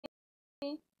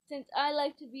Since I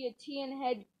like to be a TN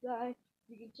head guy,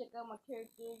 you can check out my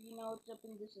character, it's up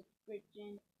in the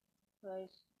description.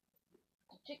 Cause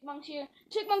Chickmonk's here.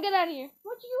 Chickmonk, get out of here.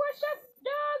 What's up,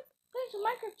 dog? Playing some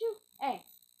Minecraft too. Hey,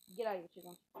 get out of here,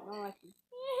 Chickmonk. I don't like you.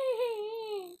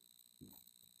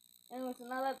 Anyway, so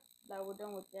now that we're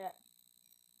done with that,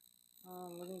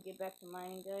 we're gonna get back to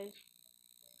mining, guys.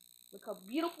 Look how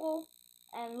beautiful,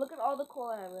 and look at all the coal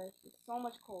I have, guys. There's so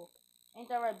much coal. Ain't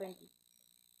that right, Benji?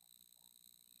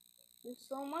 There's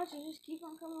so much, it just keeps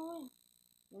on coming away.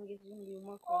 Let me get you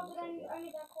more coal. Oh, I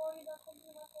need that coal, I need that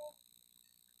coal.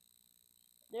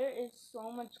 There is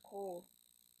so much coal.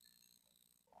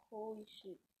 Holy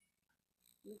shit.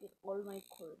 Look at all my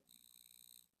coal.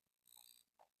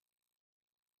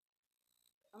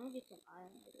 I'm gonna get some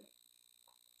iron later.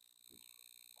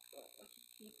 Let's just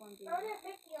keep on doing I already have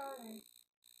 50 iron.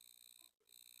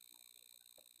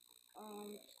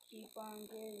 Just keep on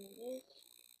getting this.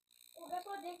 Oh, that's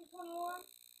what this is 21.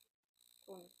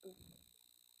 22.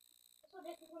 That's what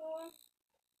this is 21.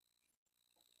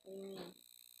 What do you mean?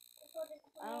 That's what this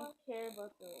is 21. I don't care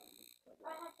about the.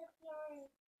 I have 50 iron.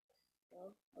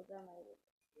 So, what's that matter?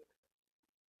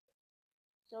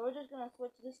 So we're just gonna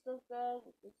switch this stuff, guys,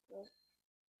 with this stuff.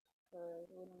 Cause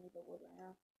we don't need the wood right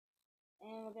now.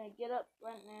 And we're gonna get up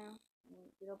right now.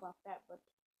 Get up on fat butt.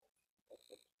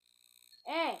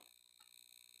 Hey!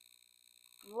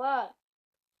 What?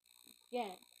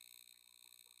 Again.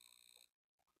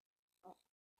 Oh.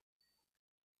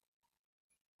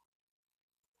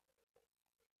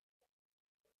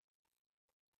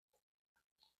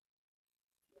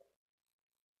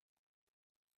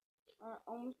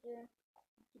 Almost there.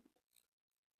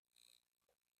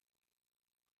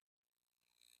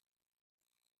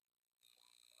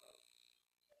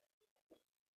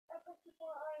 I have 54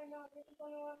 iron now. This is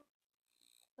 21.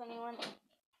 21.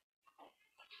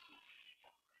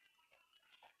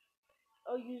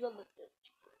 Oh, use all the dirt.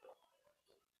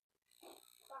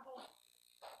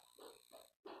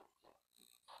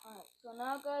 Alright, so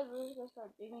now, guys, we're just gonna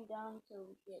start digging down until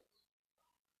we get.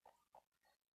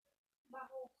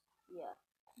 Yeah.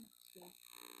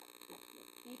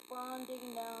 Keep on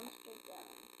digging down, straight down.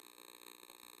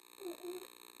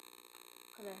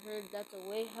 Cause I heard that's a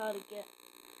way how to get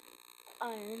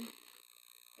iron.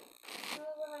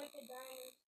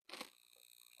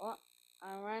 Oh,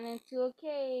 I ran into a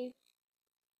cave.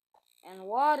 And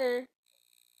water.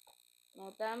 Know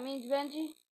what that means,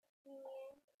 Benji?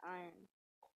 Yeah. Iron.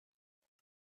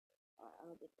 Alright, I'm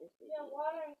gonna get this. Yeah,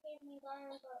 water and cave means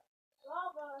iron, but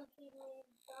lava and cave means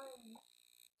diamond.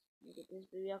 Let me get this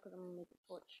baby out because I'm gonna make a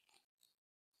torch.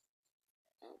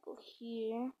 And go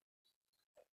here.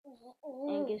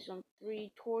 And get some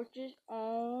 3 torches.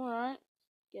 Alright.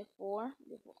 Get 4.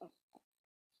 Oh.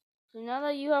 So now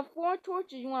that you have 4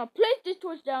 torches, you want to place this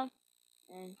torch down.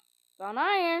 And found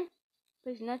iron.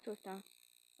 Place that torch down.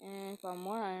 And found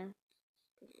more iron.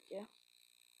 Yeah.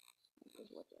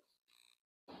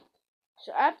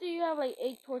 So after you have like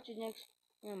 8 torches next,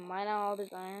 you're gonna mine out all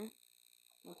this iron.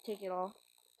 We'll take it all.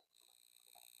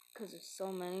 Because there's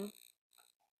so many.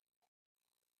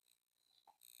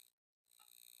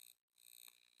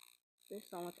 There's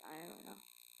so much iron right now.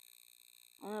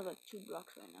 I only have like 2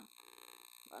 blocks right now.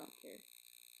 But I don't care.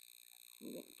 I'm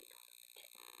gonna get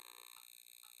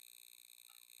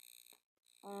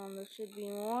there should be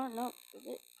more. Nope, that's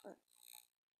it.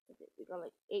 That's it. We got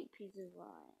like 8 pieces of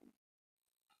iron.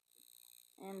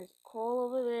 And there's coal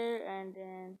over there, and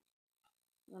then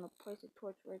I'm gonna place a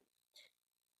torch right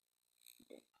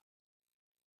there.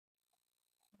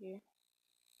 Here.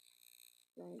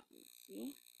 So you can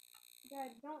see. That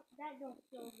don't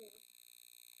feel good.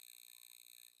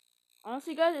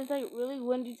 Honestly, guys, it's like really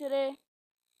windy today.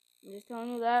 I'm just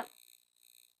telling you that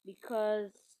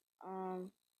because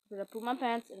I pooped my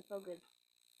pants and it felt good.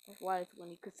 That's why it's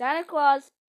windy. Cause Santa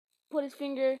Claus put his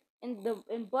finger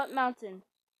in Butt Mountain.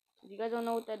 If you guys don't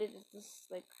know what that is, it's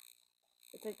just like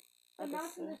The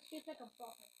mountain that shaped like a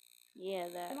butthole. Yeah,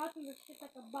 that. The mountain that shaped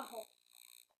like a butthole.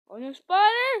 Oh, no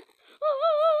spider!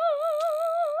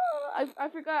 I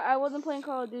forgot I wasn't playing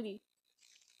Call of Duty.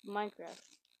 Minecraft.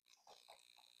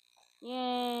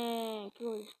 Yay!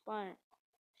 Kill the spider.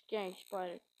 Scary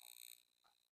spider.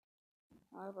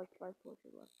 I have like 5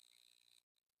 torches left.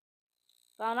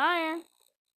 Found iron.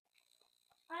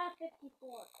 I have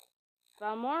 54.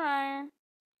 Found more iron.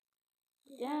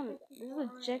 Damn it! This is a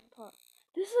jackpot.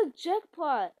 This is a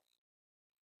jackpot.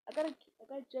 I got a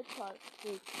jackpot.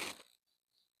 Wait.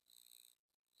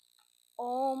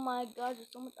 Oh my god!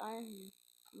 There's so much iron here.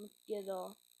 I'm gonna get it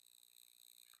all.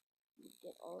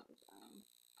 Get all this iron.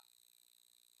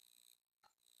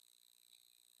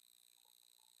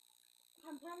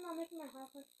 I'm planning on making my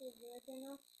house next to the village right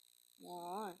now.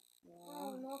 Why?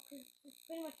 Oh no, because it's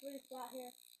pretty much really flat here.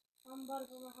 I'm about to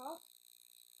build my house.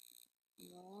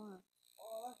 Why?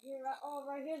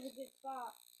 Right here's a good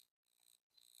spot.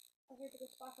 Right here's a good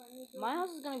spot for a new building. My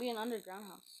house is gonna be an underground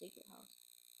house, secret house.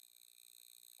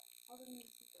 How's it gonna be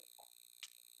secret?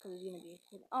 Cause it's gonna be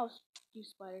hidden. Oh, you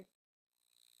spider!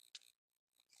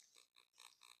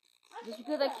 Just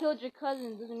because I killed your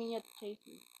cousin doesn't mean you have to chase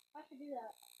me. I should do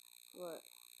that. What?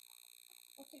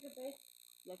 A secret base.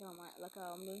 Like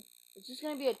how I'm doing. It's just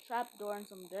gonna be a trap door and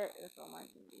some dirt. That's all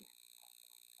mine's gonna be.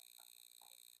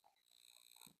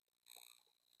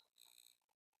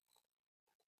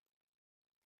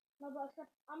 No, but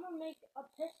I'm gonna make a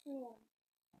piston one.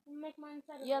 I'm gonna make mine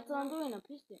inside of Yeah, that's what I'm doing. A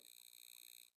piston.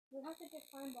 We have to get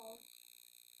slime balls.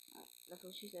 That's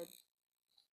what she said.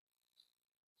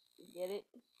 You get it?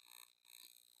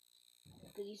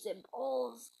 Because you said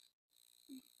balls.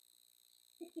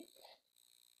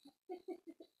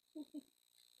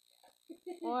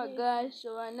 Alright guys,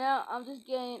 so right now I'm just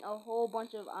getting a whole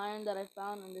bunch of iron that I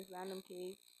found in this random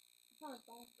cave.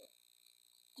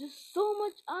 Just so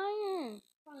much iron.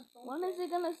 When is it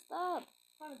gonna stop?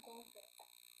 I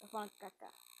found caca.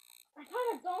 I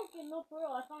found a donkey, no for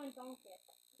real, I found a donkey.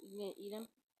 You gonna eat him?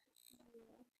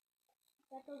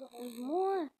 Yeah. There's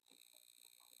more.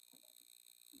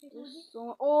 There's so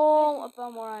much. Oh, I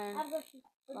found more iron.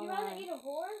 Would you rather eat a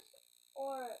horse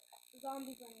or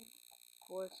zombies running?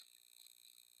 Horse.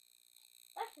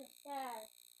 That's just sad.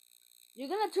 You're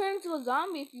gonna turn into a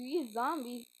zombie if you eat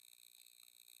zombie.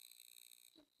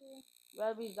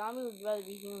 Rather be zombie or would you rather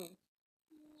be human?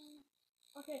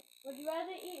 Okay, would you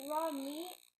rather eat raw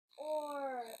meat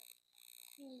or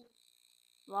seaweed?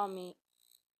 Raw meat.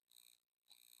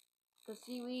 Because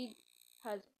seaweed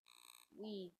has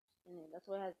weed in it. That's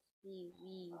why it has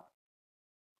seaweed.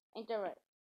 Ain't that right,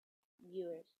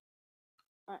 viewers?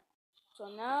 Alright. So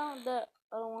now that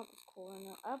I don't want this coal right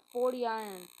now. I have 40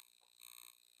 iron.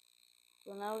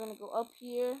 So now we're gonna go up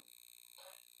here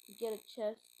to get a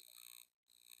chest.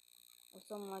 Or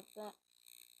something like that.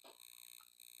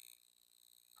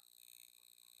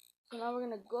 So now we're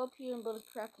gonna go up here and build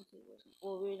a crafting table.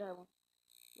 Well, we already have one.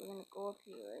 We're gonna go up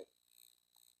here, right?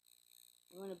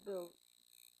 We're gonna build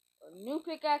a new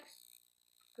pickaxe,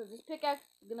 cause this pickaxe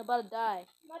is about to die.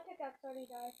 My pickaxe already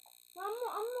died. No, I'm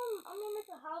gonna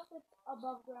make a house that's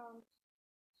above ground.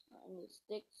 I need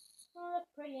sticks. Oh,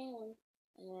 that's pretty anyway.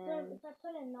 And then, if I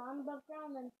put it non-above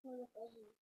ground, then it's gonna look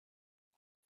ugly.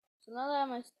 so now that I have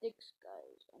my sticks,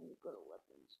 guys, I need to go to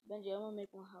weapons. Benji, I'm gonna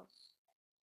make my house.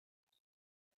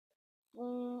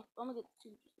 I'm gonna get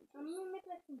 2. I'm gonna make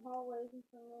like some hallways and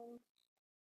some rooms.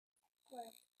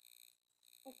 Like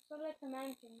sort of like a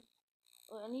mansion.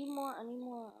 Oh, I need more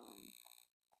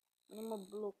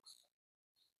blocks.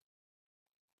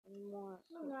 I need more.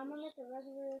 No, I'm gonna make a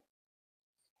regular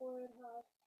squared house.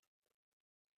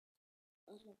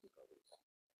 I'm just gonna take all these.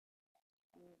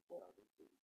 I'm gonna put all these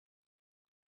things.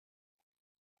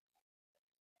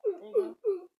 There you go.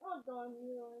 Oh, darn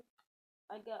you.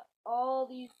 I got all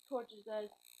these torches, guys.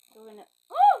 So we're gonna.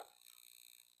 Oh!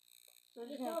 So we're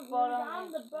just gonna fall down.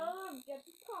 I'm the brother of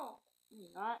Jeffy Paul.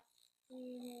 You're not.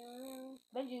 Yeah.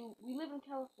 Benji, we live in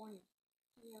California.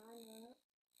 Yeah, I know.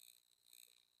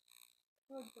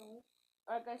 Oh, darn.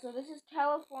 Alright, guys, so this is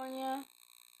California.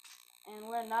 And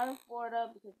we're not in Florida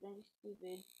because Benji's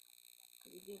stupid.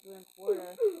 Because he thinks we're in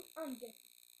Florida. I'm Jeffy.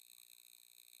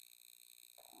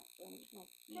 So I'm just gonna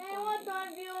keep Hey, on what's doing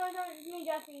on, viewers? It's me,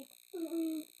 Jeffy.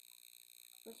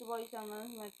 First of all, you sound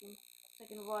nothing like him.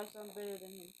 Second of all, I sound better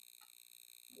than him.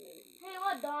 Hey,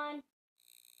 what on?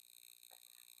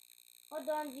 What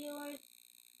on, viewers?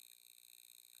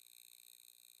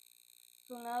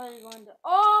 So now that you're going to...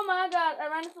 Oh my god, I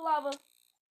ran into lava.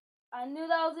 I knew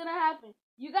that was gonna happen.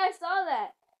 You guys saw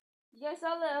that. You guys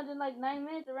saw that in like 9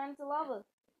 minutes I ran into lava.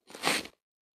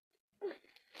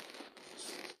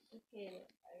 Okay,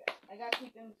 I gotta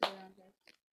keep inventory on this.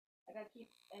 I gotta keep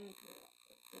inventory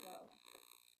on.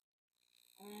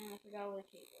 And I forgot where the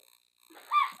cave is.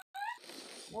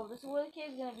 Well, this is where the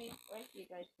cave is gonna be. Right here,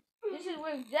 guys. This is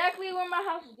exactly where my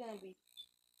house is gonna be.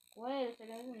 Wait a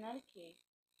second, this is not a cave.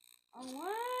 Oh,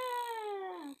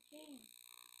 wow. Cave.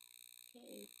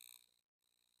 Cave.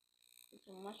 There's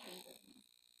some mushrooms in here.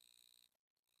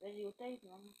 Reggie, what is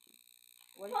wrong with you?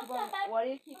 Why do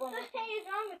you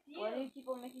keep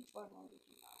on making fun of me?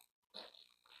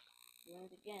 Doing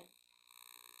it again.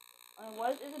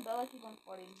 Why does Isabella keep on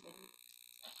farting?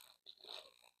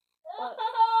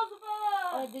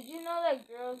 Did you know that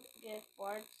girls get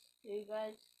farts too,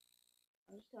 guys?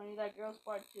 I'm just telling you that girls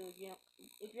fart too. You know,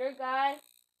 if you're a guy,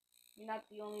 you're not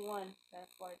the only one that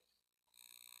farts.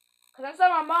 Cause I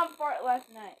saw my mom fart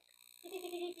last night.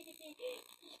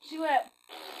 She went,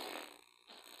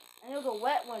 and it was a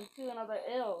wet one too, and I was like,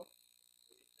 ew.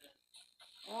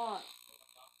 Come on.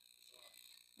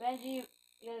 Benji,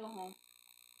 you gotta go home.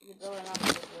 The door and not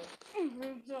the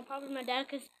door. No, probably my dad,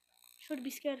 because she would be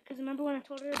scared. Because remember when I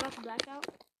told her about the blackout?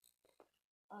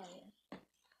 Oh, yeah.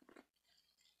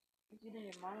 It's either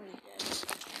your mom or your dad.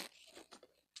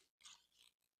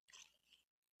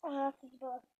 Oh, that's his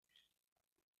book.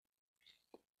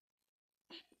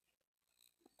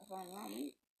 I found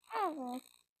mommy. Oh.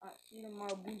 Alright, see you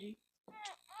tomorrow, Benji.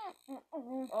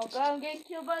 Oh god, I'm getting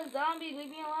killed by the zombies. Leave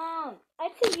me alone.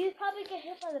 I'd say you'd probably get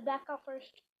hit by the blackout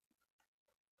first.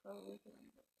 Probably.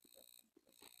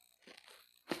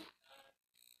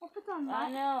 Well, if it's on my...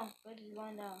 I know. Benji's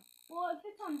going down. Well, if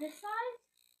it's on this side,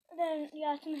 then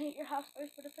yeah, it's gonna hit your house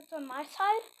first. But if it's on my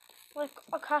side, like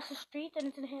across the street, then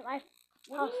it's gonna hit my house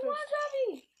What do you first. want,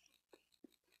 zombie?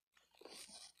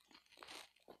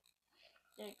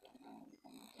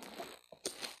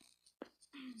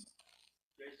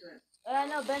 I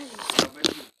know, Benji.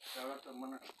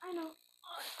 I know.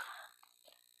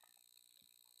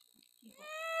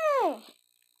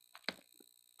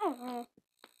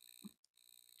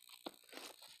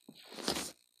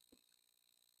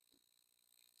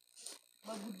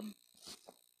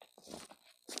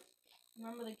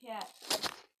 Remember the cat.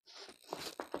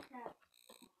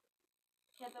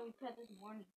 Cat that we pet this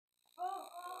morning. Oh,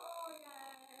 yeah.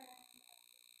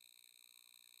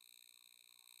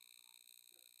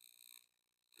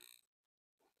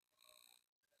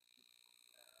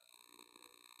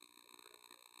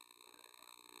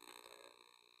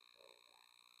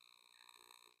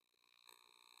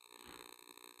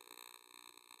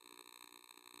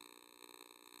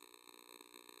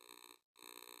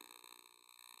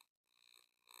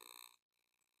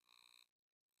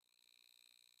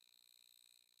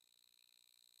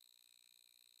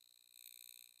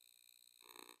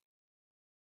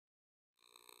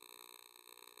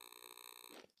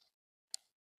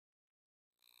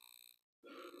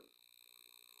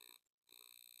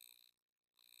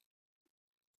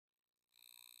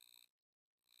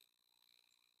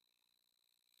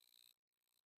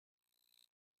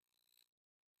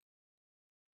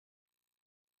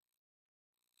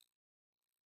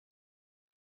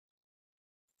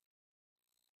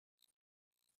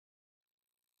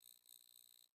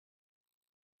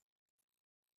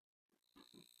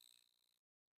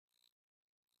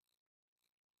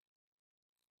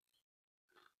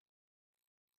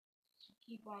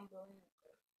 Keep on building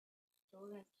up. So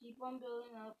we're gonna keep on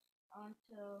building up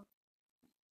until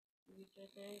we reach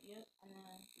right there. Yep, and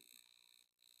then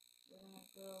we're gonna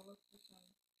go look for some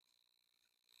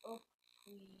oak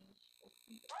trees. Oak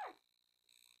trees. Ah!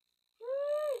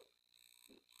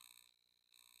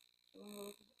 So we're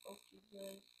gonna look for the oak trees,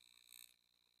 guys.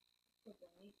 Because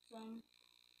I need some.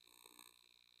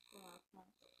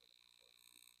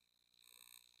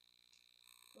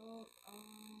 So,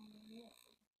 yeah.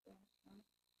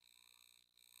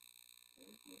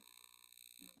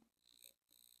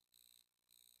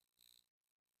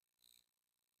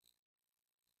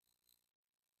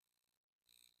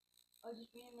 I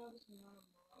just didn't know this amount of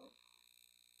mobs.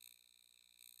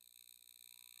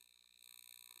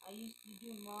 I used to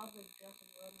do mobs like Death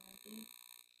and Road and everything.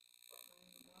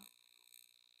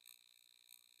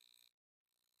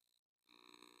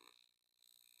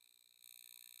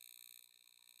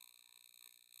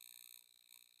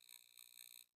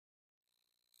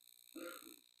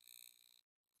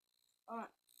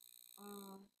 Alright,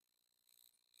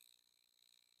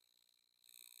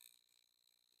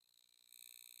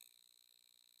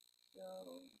 so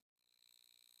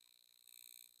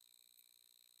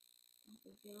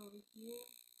let's get over here.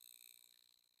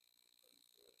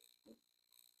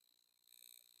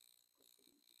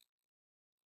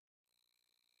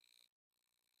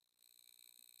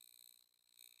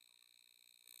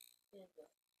 There we go.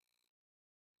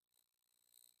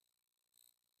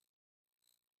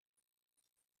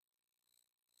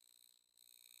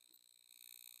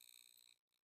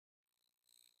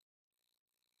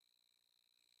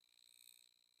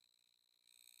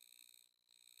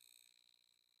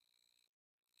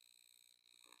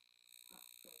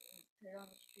 Put it on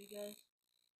the tree, guys.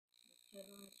 Put it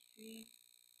on the tree.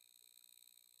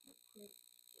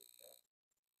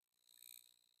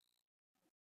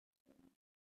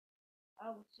 I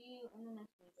will see you in the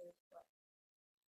next video. Bye.